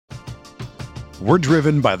We're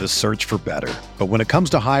driven by the search for better. But when it comes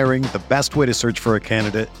to hiring, the best way to search for a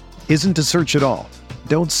candidate isn't to search at all.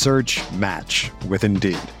 Don't search, match with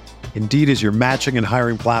Indeed. Indeed is your matching and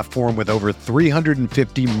hiring platform with over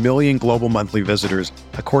 350 million global monthly visitors,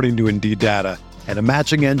 according to Indeed data, and a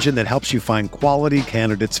matching engine that helps you find quality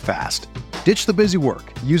candidates fast. Ditch the busy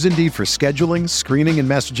work. Use Indeed for scheduling, screening, and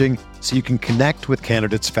messaging so you can connect with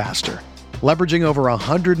candidates faster. Leveraging over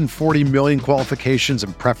 140 million qualifications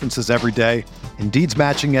and preferences every day, Indeed's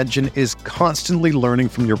matching engine is constantly learning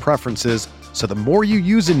from your preferences, so the more you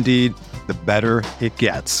use Indeed, the better it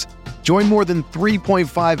gets. Join more than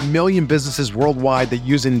 3.5 million businesses worldwide that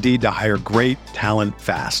use Indeed to hire great talent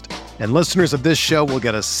fast. And listeners of this show will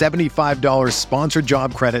get a $75 sponsored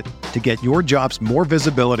job credit to get your jobs more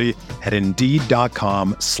visibility at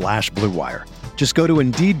Indeed.com/Blue Wire. Just go to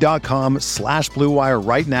Indeed.com/Blue Wire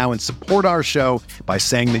right now and support our show by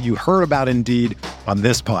saying that you heard about Indeed on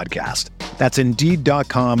this podcast. That's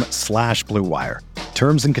Indeed.com/Blue Wire.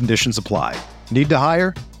 Terms and conditions apply. Need to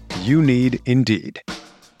hire? You need Indeed.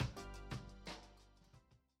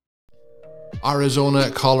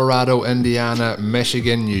 Arizona, Colorado, Indiana,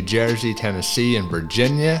 Michigan, New Jersey, Tennessee, and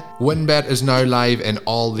Virginia. WynnBET is now live in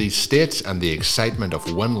all these states, and the excitement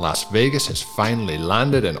of Wynn Las Vegas has finally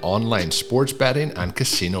landed in online sports betting and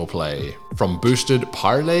casino play. From boosted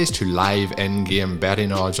parlays to live in-game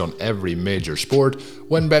betting odds on every major sport,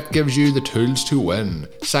 WynnBET gives you the tools to win.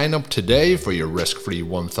 Sign up today for your risk-free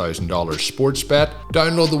 $1,000 sports bet.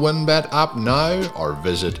 Download the WynnBET app now or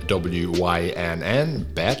visit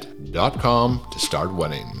wynnbet.com to start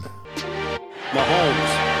winning.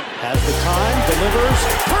 Mahomes has the time, delivers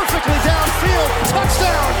perfectly downfield,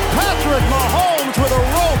 touchdown, Patrick Mahomes with a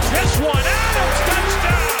rope. This one, Adams,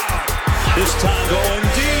 touchdown! This time going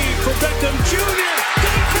deep for Beckham Jr.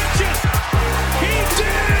 Did he catch it? He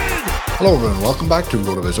did! Hello everyone, welcome back to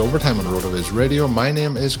RotoViz Overtime on RotoViz Radio. My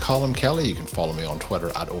name is Colin Kelly. You can follow me on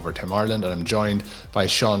Twitter at Overtime Ireland, and I'm joined by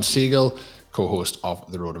Sean Siegel, co-host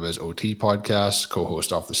of the RotoViz OT podcast,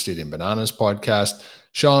 co-host of the Stadium Bananas podcast.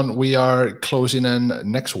 Sean, we are closing in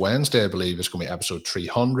next Wednesday, I believe. It's going to be episode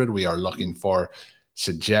 300. We are looking for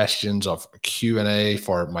suggestions of a Q&A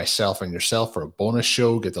for myself and yourself for a bonus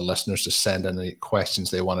show. Get the listeners to send any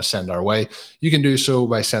questions they want to send our way. You can do so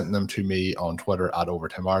by sending them to me on Twitter at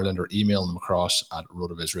Overtime Ireland or email them across at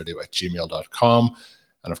rotovizradio@gmail.com.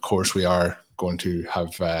 And of course, we are going to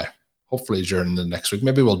have hopefully during the next week,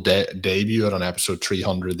 maybe we'll debut it on episode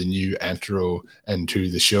 300, the new intro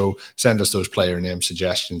into the show. Send us those player name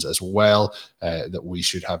suggestions as well that we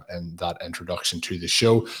should have in that introduction to the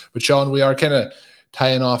show. But Sean, we are kind of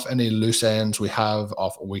tying off any loose ends we have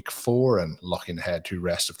of week 4 and looking ahead to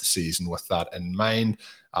rest of the season with that in mind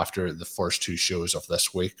after the first 2 shows of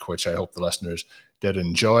this week, which I hope the listeners did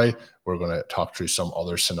enjoy. We're going to talk through some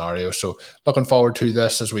other scenarios. So looking forward to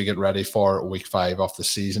this as we get ready for week 5 of the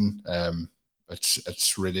season.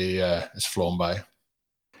 It's really it's flown by.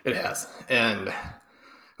 It has. And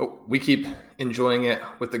we keep enjoying it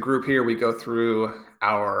with the group here. We go through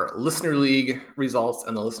our listener league results,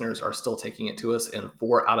 and the listeners are still taking it to us in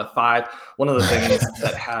 4 out of 5. One of the things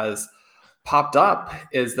that has popped up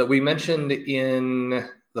is that we mentioned in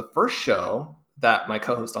the first show that my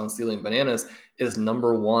co-host on Stealing Bananas is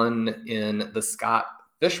number 1 in the Scott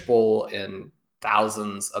Fishbowl in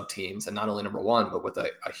thousands of teams, and not only number 1, but with a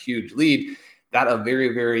huge lead. That a very,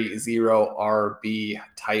 very zero RB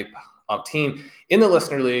type of team. In the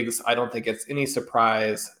listener leagues, I don't think it's any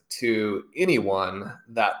surprise to anyone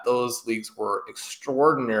that those leagues were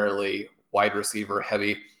extraordinarily wide receiver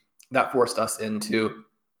heavy. That forced us into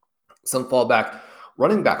some fallback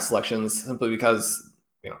running back selections simply because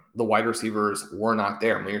the wide receivers were not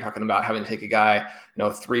there. When you're talking about having to take a guy,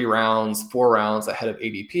 3 rounds, 4 rounds ahead of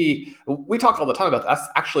ADP, we talk all the time about that's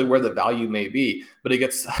actually where the value may be, but it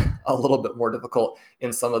gets a little bit more difficult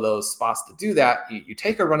in some of those spots to do that. You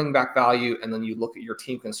take a running back value and then you look at your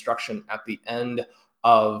team construction at the end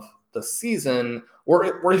of the season,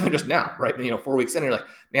 or even just now, right? 4 weeks in, you're like,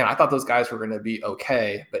 man, I thought those guys were going to be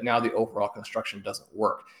okay, but now the overall construction doesn't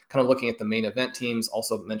work. Kind of looking at the main event teams,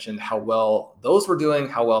 also mentioned how well those were doing,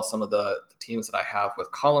 how well some of the teams that I have with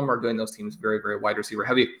Column are doing. Those teams very, very wide receiver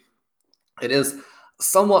heavy. It is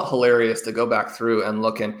somewhat hilarious to go back through and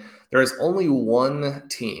look, and there is only one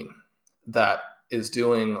team that is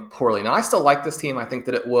doing poorly. Now, I still like this team. I think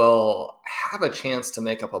that it will have a chance to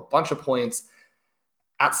make up a bunch of points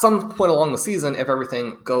at some point along the season if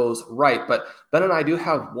everything goes right. But Ben and I do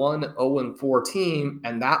have one 0-4 team,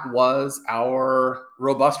 and that was our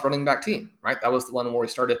robust running back team, right? That was the one where we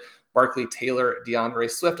started Barkley, Taylor, DeAndre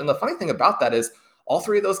Swift. And the funny thing about that is all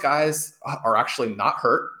 3 of those guys are actually not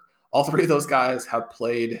hurt. All 3 of those guys have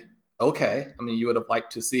played okay. I mean, you would have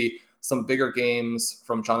liked to see some bigger games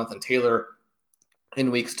from Jonathan Taylor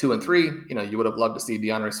in weeks 2 and 3. You would have loved to see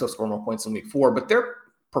DeAndre Swift score more points in week 4, but they're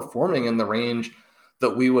performing in the range that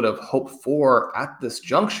we would have hoped for at this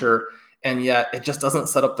juncture. And yet it just doesn't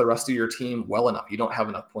set up the rest of your team well enough. You don't have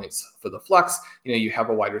enough points for the flex. You have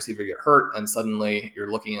a wide receiver get hurt, and suddenly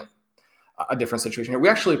you're looking at a different situation here. We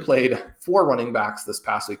actually played 4 running backs this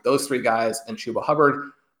past week, those 3 guys and Chuba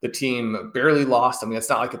Hubbard. The team barely lost. I mean, it's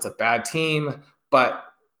not like it's a bad team, but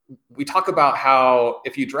we talk about how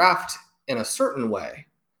if you draft in a certain way,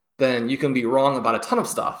 then you can be wrong about a ton of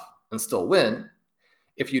stuff and still win.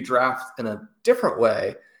 If you draft in a different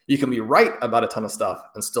way, you can be right about a ton of stuff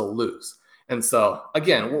and still lose. And so,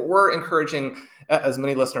 again, we're encouraging as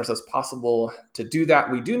many listeners as possible to do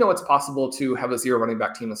that. We do know it's possible to have a 0 running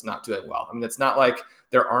back team that's not doing well. I mean, it's not like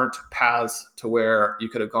there aren't paths to where you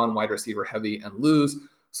could have gone wide receiver heavy and lose.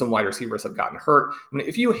 Some wide receivers have gotten hurt. I mean,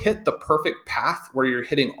 if you hit the perfect path where you're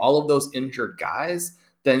hitting all of those injured guys,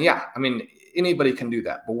 then yeah, I mean, anybody can do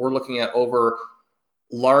that. But we're looking at over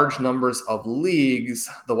large numbers of leagues.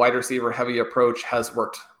 The wide receiver heavy approach has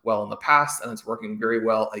worked well in the past, and it's working very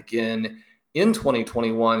well again in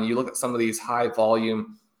 2021. You look at some of these high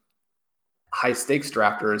volume, high stakes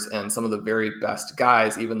drafters and some of the very best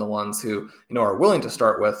guys, even the ones who, are willing to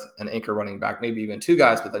start with an anchor running back, maybe even 2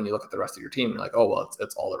 guys, but then you look at the rest of your team and you're like, oh, well,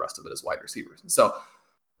 it's all the rest of it is wide receivers. And so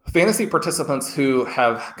fantasy participants who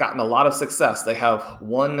have gotten a lot of success, they have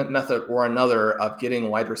one method or another of getting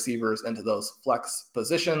wide receivers into those flex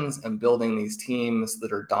positions and building these teams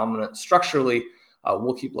that are dominant structurally.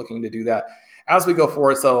 We'll keep looking to do that as we go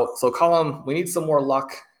forward. So Colin, we need some more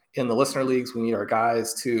luck in the listener leagues. We need our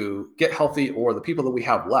guys to get healthy, or the people that we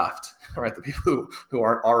have left, right? The people who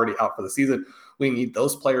aren't already out for the season. We need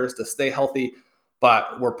those players to stay healthy.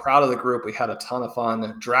 But we're proud of the group. We had a ton of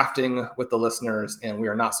fun drafting with the listeners, and we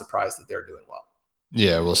are not surprised that they're doing well.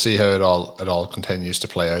 Yeah, we'll see how it all continues to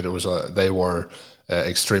play out. They were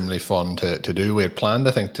extremely fun to do. We had planned,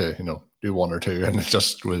 I think, to do 1 or 2, and it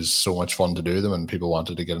just was so much fun to do them, and people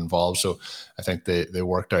wanted to get involved. So I think they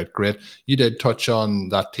worked out great. You did touch on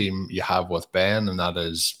that team you have with Ben, and that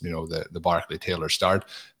is the Barkley Taylor start.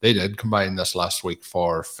 They did combine this last week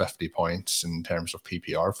for 50 points in terms of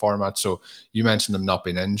PPR format. So you mentioned them not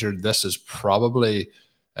being injured. This is probably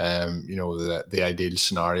the ideal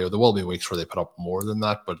scenario. There will be weeks where they put up more than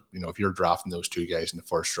that, but if you're drafting those 2 guys in the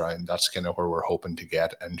first round, that's kind of where we're hoping to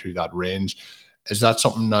get into that range. Is that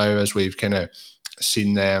something now, as we've kind of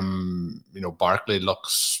seen them, Barkley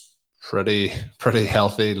looks pretty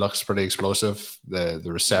healthy, looks pretty explosive. The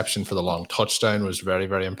reception for the long touchdown was very,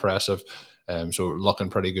 very impressive. So looking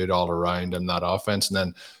pretty good all around in that offense. And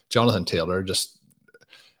then Jonathan Taylor, just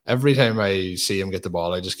every time I see him get the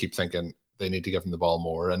ball, I just keep thinking they need to give him the ball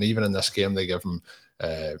more. And even in this game, they give him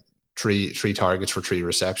three targets for 3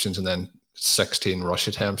 receptions and then 16 rush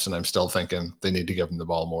attempts. And I'm still thinking they need to give him the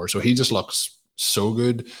ball more. So he just looks so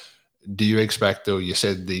good. Do you expect, though, you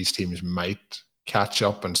said these teams might catch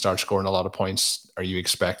up and start scoring a lot of points? Are you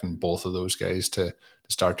expecting both of those guys to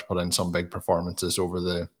start to put in some big performances over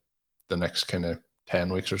the next kind of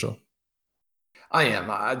 10 weeks or so? I am.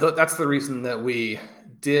 That's the reason that we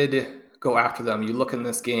did go after them. You look in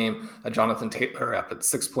this game, Jonathan Taylor up at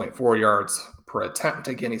 6.4 yards per attempt.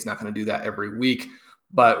 Again, he's not going to do that every week,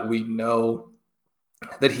 but we know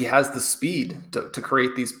that he has the speed to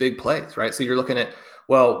create these big plays, right? So you're looking at,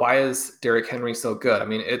 well, why is Derrick Henry so good? I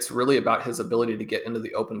mean, it's really about his ability to get into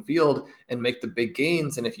the open field and make the big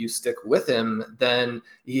gains. And if you stick with him, then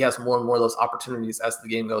he has more and more of those opportunities as the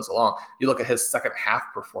game goes along. You look at his second half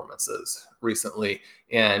performances recently,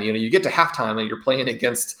 and you get to halftime and you're playing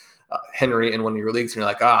against Henry in one of your leagues, and you're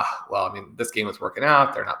like, well, I mean, this game is working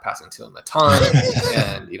out. They're not passing to him a ton,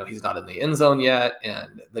 and he's not in the end zone yet,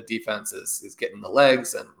 and the defense is getting the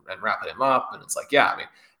legs and wrapping him up, and it's like, yeah, I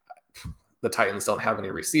mean, the Titans don't have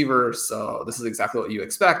any receivers, so this is exactly what you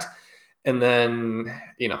expect. And then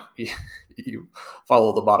you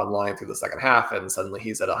follow the bottom line through the second half, and suddenly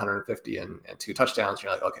he's at 150 and 2 touchdowns. And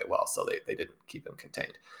you're like, okay, well, so they didn't keep him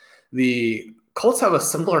contained. The Colts have a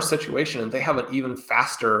similar situation, and they have an even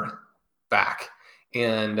faster back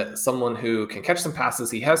and someone who can catch some passes.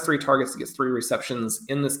 He has 3 targets. He gets 3 receptions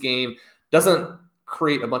in this game. Doesn't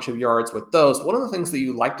create a bunch of yards with those. One of the things that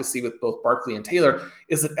you like to see with both Barkley and Taylor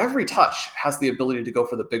is that every touch has the ability to go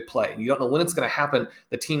for the big play. You don't know when it's going to happen.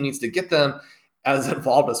 The team needs to get them as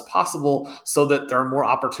involved as possible so that there are more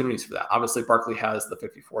opportunities for that. Obviously, Barkley has the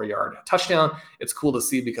 54-yard touchdown. It's cool to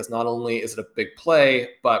see because not only is it a big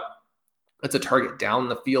play, but it's a target down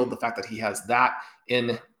the field. The fact that he has that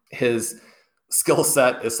in his skill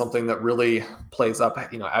set is something that really plays up,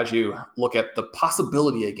 as you look at the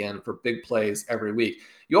possibility again for big plays every week.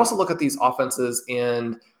 You also look at these offenses,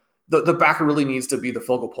 and the backer really needs to be the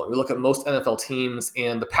focal point. We look at most NFL teams,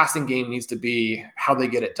 and the passing game needs to be how they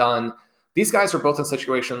get it done. These guys are both in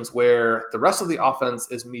situations where the rest of the offense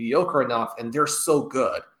is mediocre enough, and they're so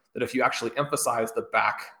good that if you actually emphasize the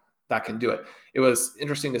back, that can do it. It was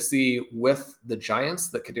interesting to see with the Giants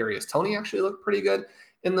that Kadarius Toney actually looked pretty good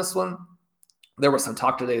in this one. There was some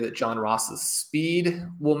talk today that John Ross's speed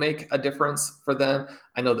will make a difference for them.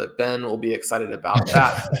 I know that Ben will be excited about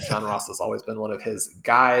that. John Ross has always been one of his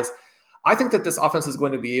guys. I think that this offense is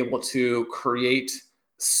going to be able to create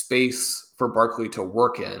space for Barkley to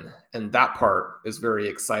work in, and that part is very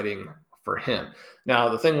exciting for him. Now,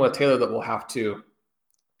 the thing with Taylor that we'll have to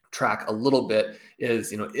track a little bit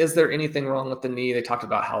is, is there anything wrong with the knee? They talked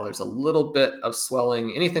about how there's a little bit of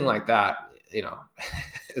swelling, anything like that,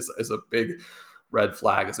 is a big red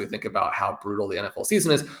flag as we think about how brutal the NFL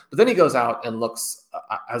season is. But then he goes out and looks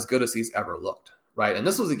as good as he's ever looked, right? And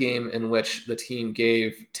this was a game in which the team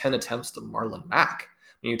gave 10 attempts to Marlon Mack.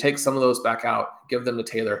 When you take some of those back out, give them to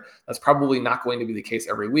Taylor, that's probably not going to be the case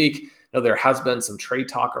every week. There has been some trade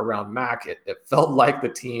talk around Mack. It felt like the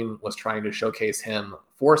team was trying to showcase him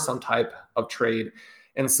for some type of trade.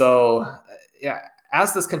 And so,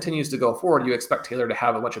 as this continues to go forward, you expect Taylor to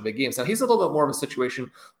have a bunch of big games. Now, he's a little bit more of a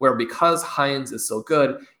situation where, because Hines is so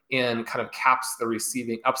good and kind of caps the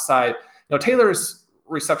receiving upside, Taylor's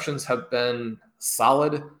receptions have been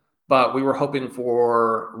solid, but we were hoping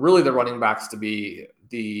for really the running backs to be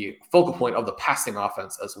the focal point of the passing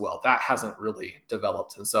offense as well. That hasn't really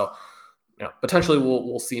developed. And so, potentially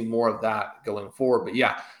we'll see more of that going forward. But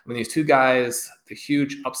these two guys, the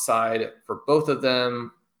huge upside for both of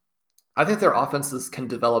them, I think their offenses can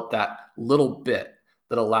develop that little bit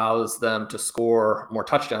that allows them to score more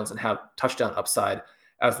touchdowns and have touchdown upside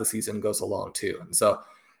as the season goes along too. And so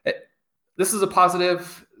this is a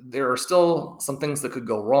positive. There are still some things that could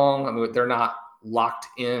go wrong. They're not locked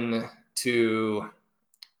in to,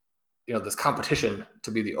 this competition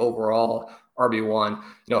to be the overall RB1.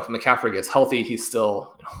 If McCaffrey gets healthy, he's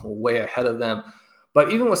still way ahead of them.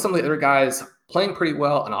 But even with some of the other guys playing pretty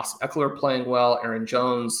well, and Austin Eckler playing well, Aaron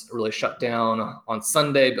Jones really shut down on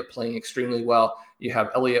Sunday, but playing extremely well. You have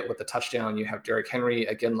Elliott with the touchdown. You have Derrick Henry,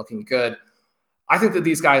 again, looking good. I think that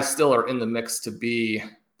these guys still are in the mix to be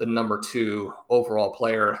the number 2 overall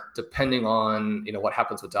player, depending on, what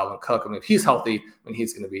happens with Dalvin Cook. If he's healthy,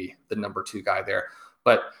 he's going to be the number 2 guy there.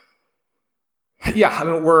 But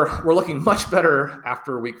we're looking much better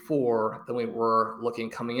after week 4 than we were looking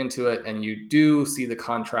coming into it. And you do see the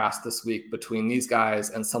contrast this week between these guys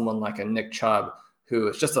and someone like a Nick Chubb, who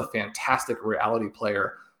is just a fantastic reality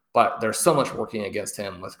player, but there's so much working against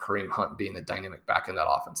him with Kareem Hunt being the dynamic back in that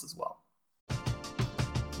offense as well.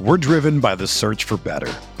 We're driven by the search for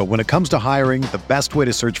better. But when it comes to hiring, the best way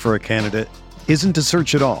to search for a candidate isn't to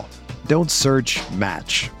search at all. Don't search,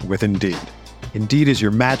 match with Indeed. Indeed is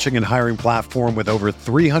your matching and hiring platform with over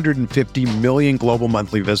 350 million global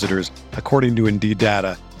monthly visitors, according to Indeed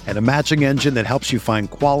data, and a matching engine that helps you find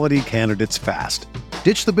quality candidates fast.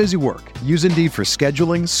 Ditch the busy work. Use Indeed for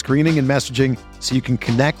scheduling, screening, and messaging so you can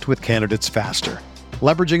connect with candidates faster.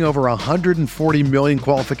 Leveraging over 140 million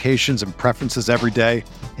qualifications and preferences every day,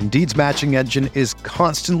 Indeed's matching engine is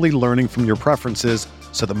constantly learning from your preferences,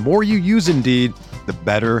 so the more you use Indeed, the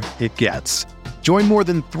better it gets. Join more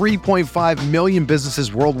than 3.5 million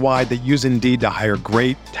businesses worldwide that use Indeed to hire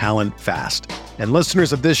great talent fast. And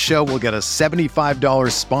listeners of this show will get a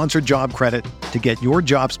 $75 sponsored job credit to get your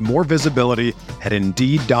jobs more visibility at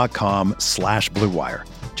Indeed.com/Blue Wire.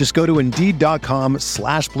 Just go to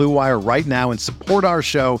Indeed.com/Blue Wire right now and support our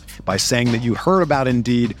show by saying that you heard about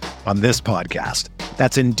Indeed on this podcast.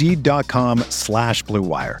 That's Indeed.com/Blue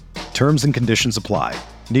Wire. Terms and conditions apply.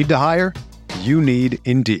 Need to hire? You need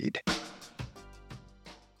Indeed.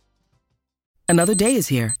 Another day is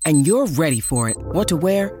here, and you're ready for it. What to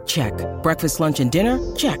wear? Check. Breakfast, lunch, and dinner?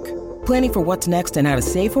 Check. Planning for what's next and how to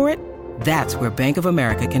save for it? That's where Bank of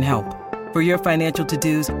America can help. For your financial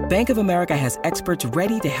to-dos, Bank of America has experts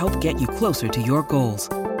ready to help get you closer to your goals.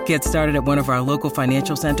 Get started at one of our local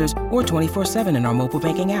financial centers or 24/7 in our mobile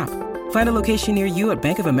banking app. Find a location near you at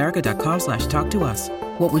bankofamerica.com/talktous.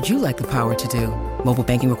 What would you like the power to do? Mobile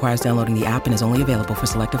banking requires downloading the app and is only available for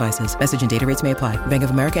select devices. Message and data rates may apply. Bank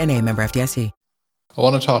of America NA, member FDIC. I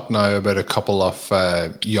want to talk now about a couple of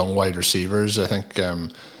young wide receivers. I think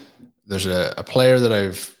there's a player that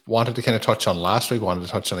I've wanted to kind of touch on last week, wanted to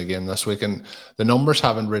touch on again this week, and the numbers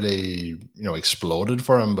haven't really, exploded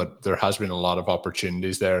for him, but there has been a lot of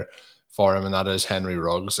opportunities there for him, and that is Henry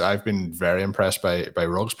Ruggs. I've been very impressed by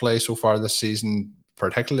Ruggs' play so far this season,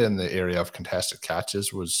 particularly in the area of contested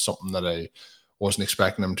catches. Was something that I wasn't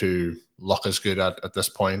expecting him to look as good at this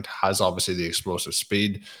point. Has obviously the explosive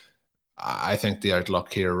speed. I think the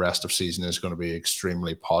outlook here rest of season is going to be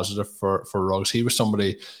extremely positive for Ruggs. He was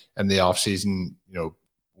somebody in the offseason,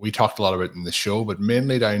 we talked a lot about in the show, but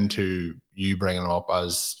mainly down to you bringing him up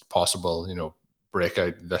as possible,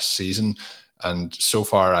 breakout this season. And so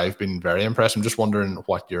far, I've been very impressed. I'm just wondering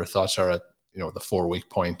what your thoughts are at, the 4-week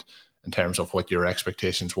point in terms of what your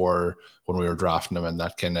expectations were when we were drafting him in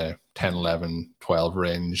that kind of 10, 11, 12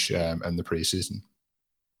 range in the preseason.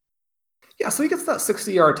 Yeah, so he gets that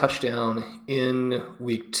 60-yard touchdown in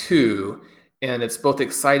week 2, and it's both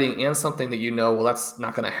exciting and something that well, that's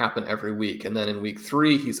not going to happen every week. And then in week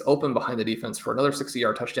 3, he's open behind the defense for another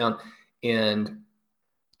 60-yard touchdown, and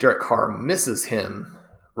Derek Carr misses him,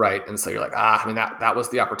 right? And so you're like, that was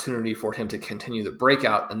the opportunity for him to continue the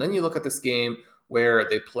breakout. And then you look at this game where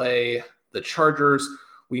they play the Chargers.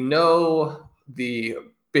 We know the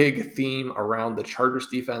big theme around the Chargers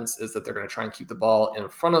defense is that they're going to try and keep the ball in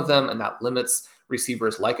front of them, and that limits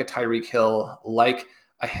receivers like a Tyreek Hill, like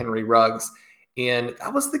a Henry Ruggs. And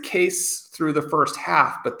that was the case through the first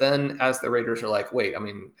half. But then as the Raiders are like, wait,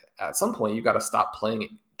 at some point you got to stop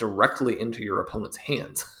playing directly into your opponent's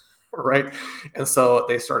hands, right? And so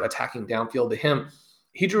they start attacking downfield to him.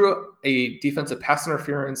 He drew a defensive pass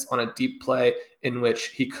interference on a deep play in which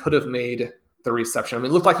he could have made the reception.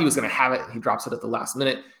 It looked like he was going to have it, and he drops it at the last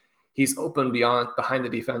minute. He's open behind the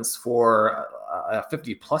defense for a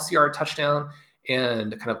 50-plus yard touchdown,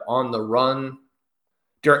 and kind of on the run,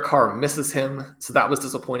 Derek Carr misses him. So that was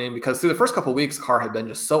disappointing because through the first couple of weeks, Carr had been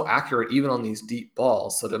just so accurate, even on these deep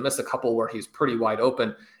balls. So to miss a couple where he's pretty wide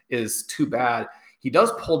open is too bad. He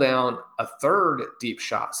does pull down a third deep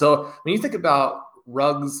shot. So when you think about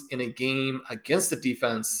Ruggs in a game against a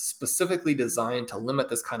defense specifically designed to limit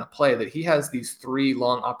this kind of play, that he has these 3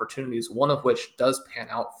 long opportunities, one of which does pan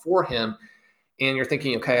out for him. And you're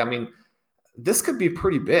thinking, okay, this could be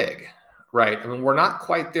pretty big, right? We're not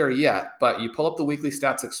quite there yet, but you pull up the Weekly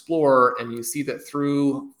Stats Explorer and you see that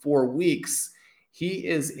through 4 weeks, he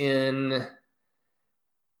is in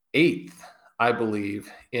 8th, I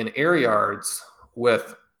believe, in air yards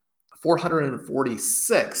with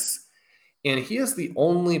 446. And he is the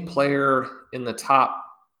only player in the top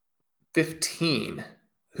 15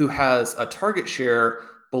 who has a target share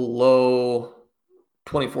below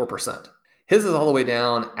 24%. His is all the way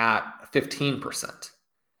down at 15%.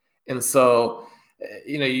 And so,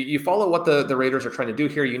 you follow what the Raiders are trying to do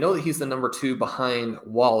here. You know that he's the number 2 behind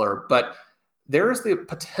Waller, but there is the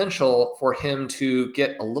potential for him to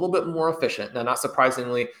get a little bit more efficient. Now, not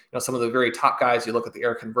surprisingly, some of the very top guys, you look at the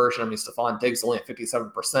air conversion. Stephon Diggs only at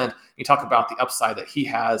 57%. You talk about the upside that he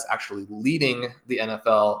has actually leading the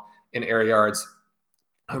NFL in air yards.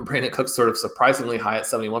 Brandon Cook's sort of surprisingly high at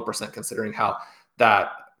 71%, considering how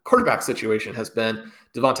that quarterback situation has been.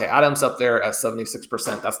 DeVonta Adams up there at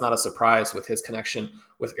 76%. That's not a surprise with his connection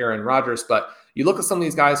with Aaron Rodgers. But you look at some of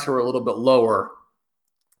these guys who are a little bit lower.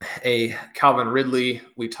 A Calvin Ridley,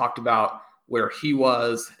 we talked about where he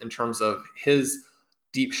was in terms of his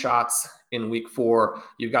deep shots in week 4.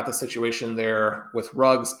 You've got the situation there with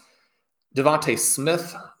Ruggs. Devontae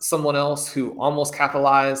Smith, someone else who almost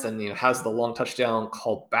capitalized and has the long touchdown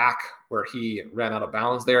called back where he ran out of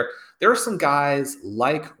bounds there. There are some guys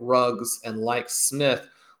like Ruggs and like Smith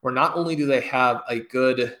where not only do they have a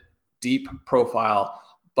good deep profile,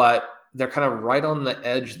 but they're kind of right on the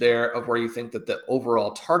edge there of where you think that the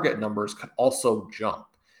overall target numbers could also jump.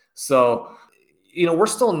 So, we're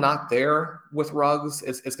still not there with Ruggs.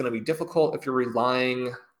 It's going to be difficult if you're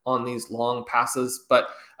relying on these long passes. But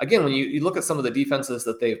again, when you look at some of the defenses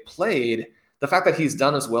that they've played, the fact that he's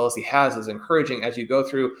done as well as he has is encouraging as you go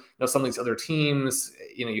through some of these other teams.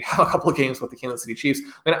 You have a couple of games with the Kansas City Chiefs.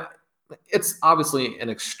 It's obviously an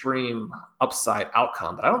extreme upside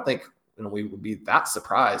outcome, but I don't think we would be that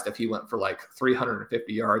surprised if he went for like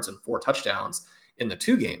 350 yards and 4 touchdowns in the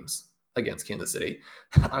 2 games against Kansas City.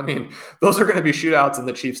 Those are going to be shootouts, and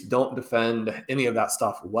the Chiefs don't defend any of that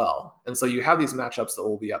stuff well. And so you have these matchups that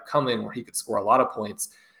will be upcoming where he could score a lot of points.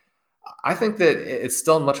 I think that it's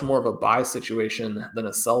still much more of a buy situation than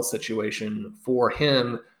a sell situation for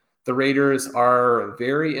him. The Raiders are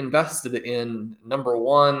very invested in, number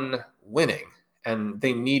 1, winning, and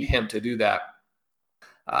they need him to do that.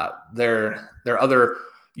 Their other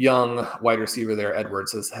young wide receiver there,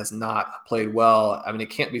 Edwards, has not played well. It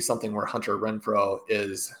can't be something where Hunter Renfrow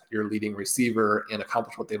is your leading receiver and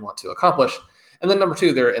accomplish what they want to accomplish. And then number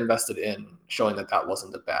 2, they're invested in showing that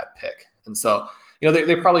wasn't a bad pick. And so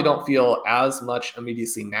they probably don't feel as much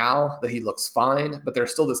immediacy now that he looks fine, but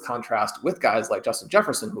there's still this contrast with guys like Justin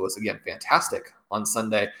Jefferson, who was, again, fantastic on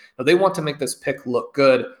Sunday. They want to make this pick look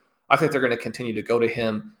good. I think they're going to continue to go to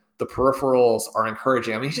him. The peripherals are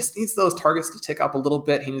encouraging. I mean, he just needs those targets to tick up a little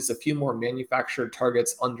bit. He needs a few more manufactured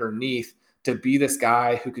targets underneath to be this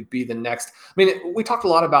guy who could be the next. I mean, we talked a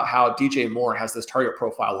lot about how DJ Moore has this target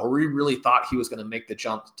profile where we really thought he was going to make the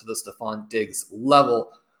jump to the Stephon Diggs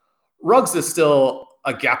level. Ruggs is still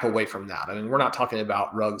a gap away from that. I mean, we're not talking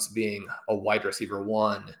about Ruggs being a wide receiver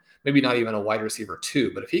 1, maybe not even a wide receiver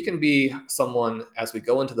 2, but if he can be someone as we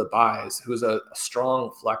go into the buys who's a strong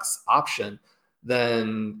flex option,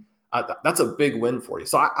 then that's a big win for you.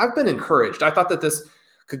 So I've been encouraged. I thought that this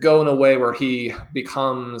could go in a way where he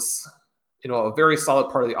becomes, a very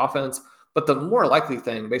solid part of the offense. But the more likely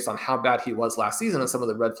thing, based on how bad he was last season and some of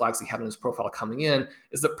the red flags he had in his profile coming in,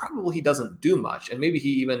 is that probably he doesn't do much. And maybe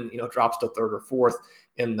he even, drops to 3rd or 4th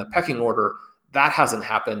in the pecking order. That hasn't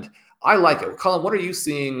happened. I like it. Colin, what are you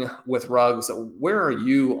seeing with Ruggs? Where are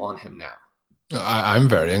you on him now? I'm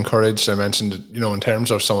very encouraged. I mentioned, in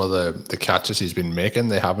terms of some of the catches he's been making,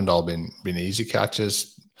 they haven't all been easy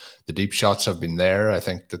catches. The deep shots have been there. I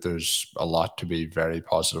think that there's a lot to be very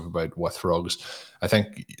positive about with Ruggs. I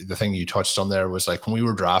think the thing you touched on there was like when we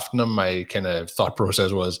were drafting him, my kind of thought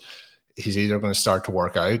process was he's either going to start to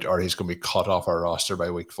work out or he's going to be cut off our roster by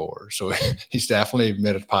week 4. So he's definitely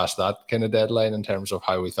made it past that kind of deadline in terms of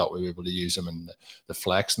how we thought we'd be able to use him in the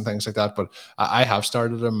flex and things like that. But I have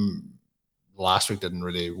started him. Last week didn't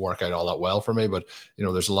really work out all that well for me, but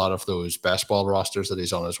there's a lot of those best ball rosters that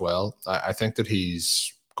he's on as well. I think that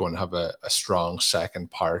he's going to have a strong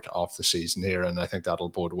second part of the season here, and I think that'll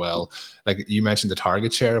bode well. Like you mentioned, the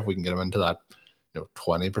target share, if we can get him into that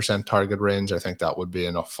 20% target range, I think that would be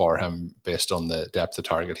enough for him based on the depth of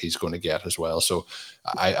target he's going to get as well. So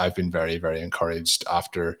I've been very, very encouraged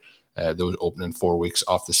after those opening 4 weeks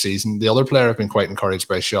of the season. The other player I've been quite encouraged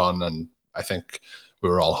by, Sean, and I think we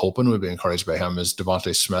were all hoping we'd be encouraged by him, is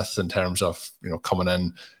DeVonta Smith in terms of coming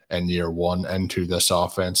in year 1 into this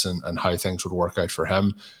offense and how things would work out for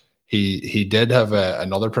him. He did have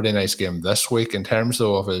another pretty nice game this week in terms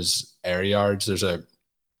though of his air yards. There's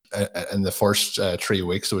in the first 3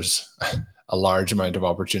 weeks there was a large amount of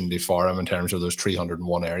opportunity for him in terms of those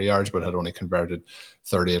 301 air yards, but had only converted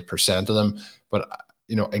 38% of them. But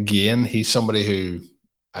again, he's somebody who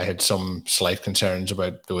I had some slight concerns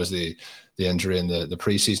about. There was the injury in the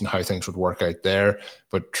preseason, how things would work out there.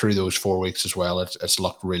 But through those 4 weeks as well, it's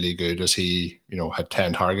looked really good as he, had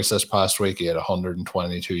 10 targets this past week. He had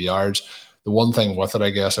 122 yards. The one thing with it, I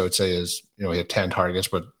guess I would say is, he had 10 targets,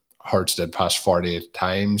 but Hurts did pass 48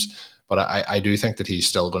 times. But I do think that he's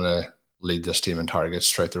still going to lead this team in targets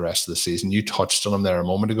throughout the rest of the season. You touched on him there a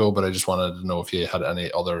moment ago, but I just wanted to know if you had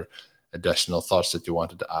any other additional thoughts that you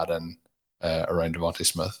wanted to add in around DeVonta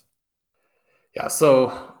Smith. Yeah,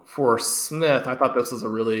 so for Smith, I thought this was a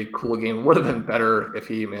really cool game. It would have been better if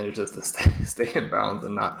he manages to stay in bounds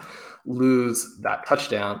and not lose that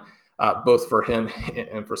touchdown, both for him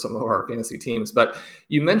and for some of our fantasy teams. But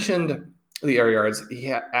you mentioned the air yards.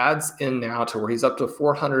 He adds in now to where he's up to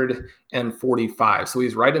 445. So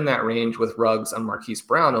he's right in that range with Ruggs and Marquise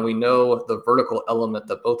Brown. And we know the vertical element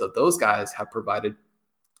that both of those guys have provided.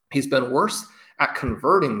 He's been worse at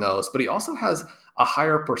converting those, but he also has a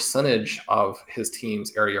higher percentage of his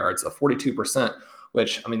team's air yards of 42%,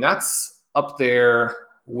 which, I mean, that's up there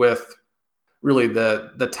with really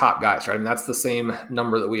the top guys, right? I mean, that's the same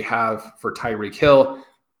number that we have for Tyreek Hill.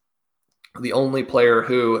 The only player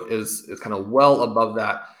who is kind of well above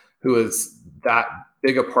that, who is that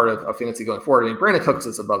big a part of fantasy going forward. I mean, Brandon Cooks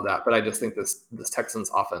is above that, but I just think this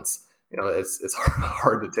Texans offense, it's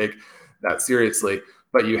hard to take that seriously.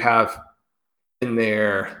 But you have in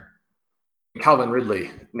there Calvin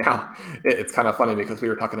Ridley. Now, it's kind of funny because we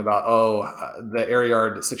were talking about, the air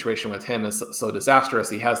yard situation with him is so disastrous.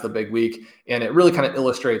 He has the big week, and it really kind of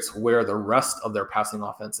illustrates where the rest of their passing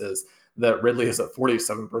offense is, that Ridley is at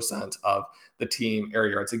 47% of the team air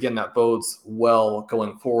yards. Again, that bodes well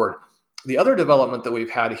going forward. The other development that we've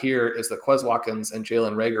had here is that Quez Watkins and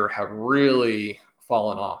Jalen Reagor have really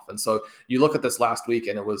fallen off. And so you look at this last week,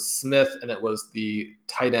 and it was Smith and it was the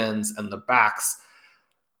tight ends and the backs.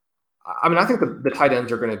 I mean, I think the tight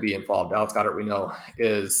ends are going to be involved. Alex Goddard, we know,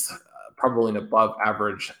 is probably an above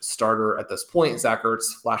average starter at this point. Zach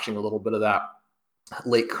Ertz flashing a little bit of that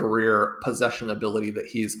late career possession ability that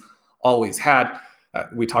he's always had.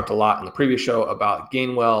 We talked a lot in the previous show about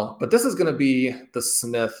Gainwell, but this is going to be the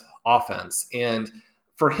Smith offense. And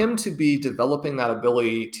for him to be developing that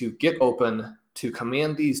ability to get open, to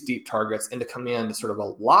command these deep targets, and to command sort of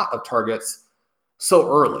a lot of targets so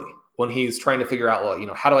early when he's trying to figure out,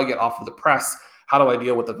 well, how do I get off of the press? How do I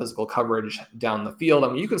deal with the physical coverage down the field? I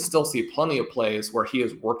mean, you can still see plenty of plays where he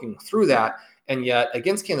is working through that. And yet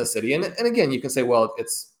against Kansas City, and again, you can say, well,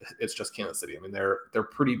 it's just Kansas City. I mean, they're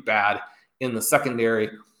pretty bad in the secondary,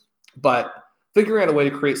 but figuring out a way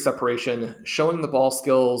to create separation, showing the ball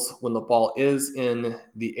skills when the ball is in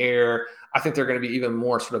the air. I think there are going to be even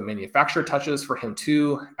more sort of manufactured touches for him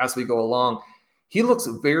too as we go along. He looks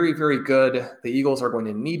very, very good. The Eagles are going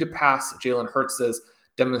to need to pass. Jalen Hurts has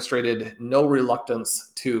demonstrated no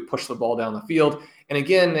reluctance to push the ball down the field. And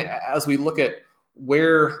again, as we look at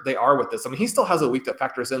where they are with this, I mean, he still has a week that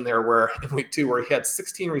factors in there where in week 2, where he had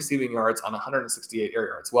 16 receiving yards on 168 air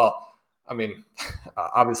yards. Well, I mean,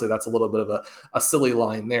 obviously that's a little bit of a silly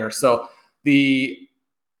line there. So the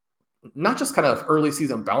not just kind of early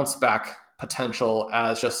season bounce back potential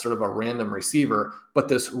as just sort of a random receiver, but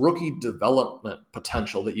this rookie development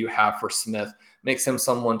potential that you have for Smith makes him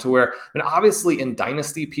someone to where, and obviously in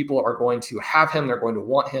Dynasty, people are going to have him. They're going to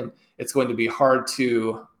want him. It's going to be hard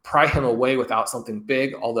to pry him away without something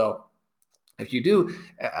big. Although if you do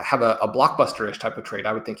have a blockbuster-ish type of trade,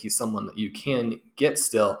 I would think he's someone that you can get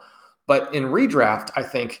still. But in redraft, I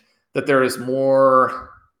think that there is more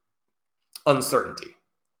uncertainty.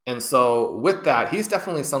 And so with that, he's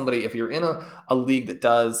definitely somebody, if you're in a league that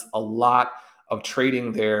does a lot of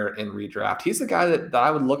trading there in redraft, he's the guy that I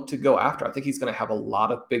would look to go after. I think he's going to have a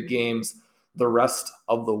lot of big games the rest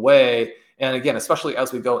of the way. And again, especially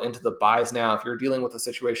as we go into the buys now, if you're dealing with a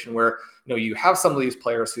situation where, you have some of these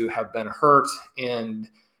players who have been hurt and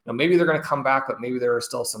maybe they're going to come back, but maybe there is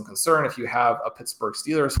still some concern. If you have a Pittsburgh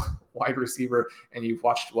Steelers wide receiver and you've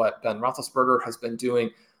watched what Ben Roethlisberger has been doing,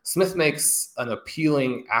 Smith makes an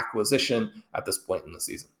appealing acquisition at this point in the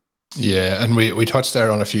season. Yeah, and we touched there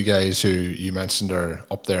on a few guys who you mentioned are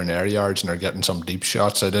up there in air yards and are getting some deep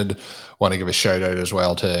shots. I did want to give a shout out as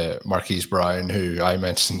well to Marquise Brown, who I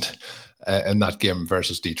mentioned in that game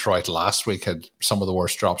versus Detroit last week, had some of the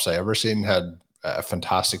worst drops I ever seen, had a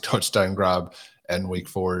fantastic touchdown grab in week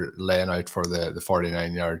 4, laying out for the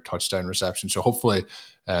 49-yard touchdown reception. So hopefully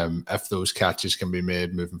if those catches can be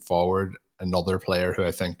made moving forward, another player who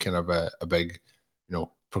I think can have a big,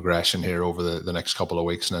 progression here over the next couple of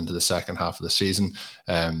weeks and into the second half of the season.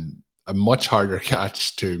 A much harder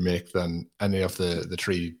catch to make than any of the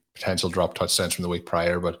 3 potential drop touchdowns from the week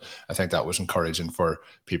prior, but I think that was encouraging for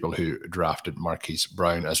people who drafted Marquise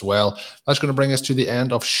Brown as well. That's going to bring us to the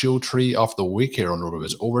end of show 3 of the week here on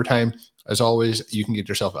RotoViz Overtime. As always, you can get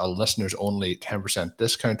yourself a listeners only 10%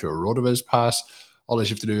 discount to a RotoViz pass. All you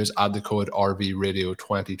have to do is add the code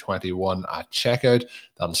RVRadio2021 at checkout.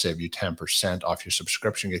 That'll save you 10% off your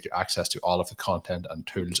subscription, get you access to all of the content and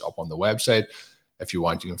tools up on the website. If you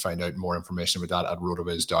want, you can find out more information about that at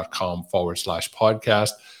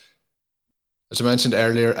rotoviz.com/podcast. As I mentioned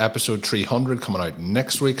earlier, episode 300 coming out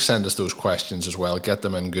next week. Send us those questions as well. Get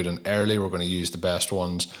them in good and early. We're going to use the best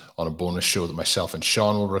ones on a bonus show that myself and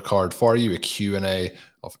Sean will record for you, a Q&A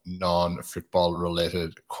of non-football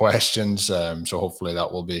related questions. So hopefully that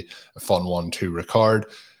will be a fun one to record.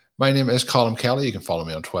 My name is Colm Kelly. You can follow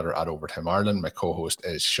me on Twitter at Overtime Ireland. My co-host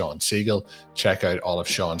is Sean Siegel. Check out all of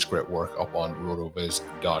Sean's great work up on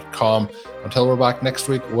rotoviz.com. Until we're back next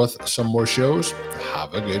week with some more shows,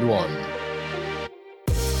 have a good one.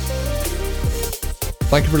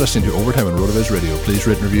 Thank you for listening to Overtime on RotoViz Radio. Please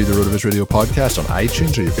rate and review the RotoViz Radio podcast on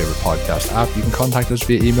iTunes or your favorite podcast app. You can contact us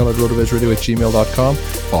via email at rotovizradio@gmail.com.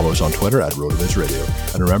 Follow us on Twitter at RotoViz Radio.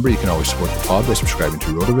 And remember, you can always support the pod by subscribing to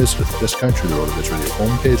RotoViz with a discount through the RotoViz Radio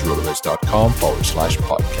homepage,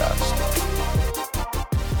 rotoviz.com/podcast.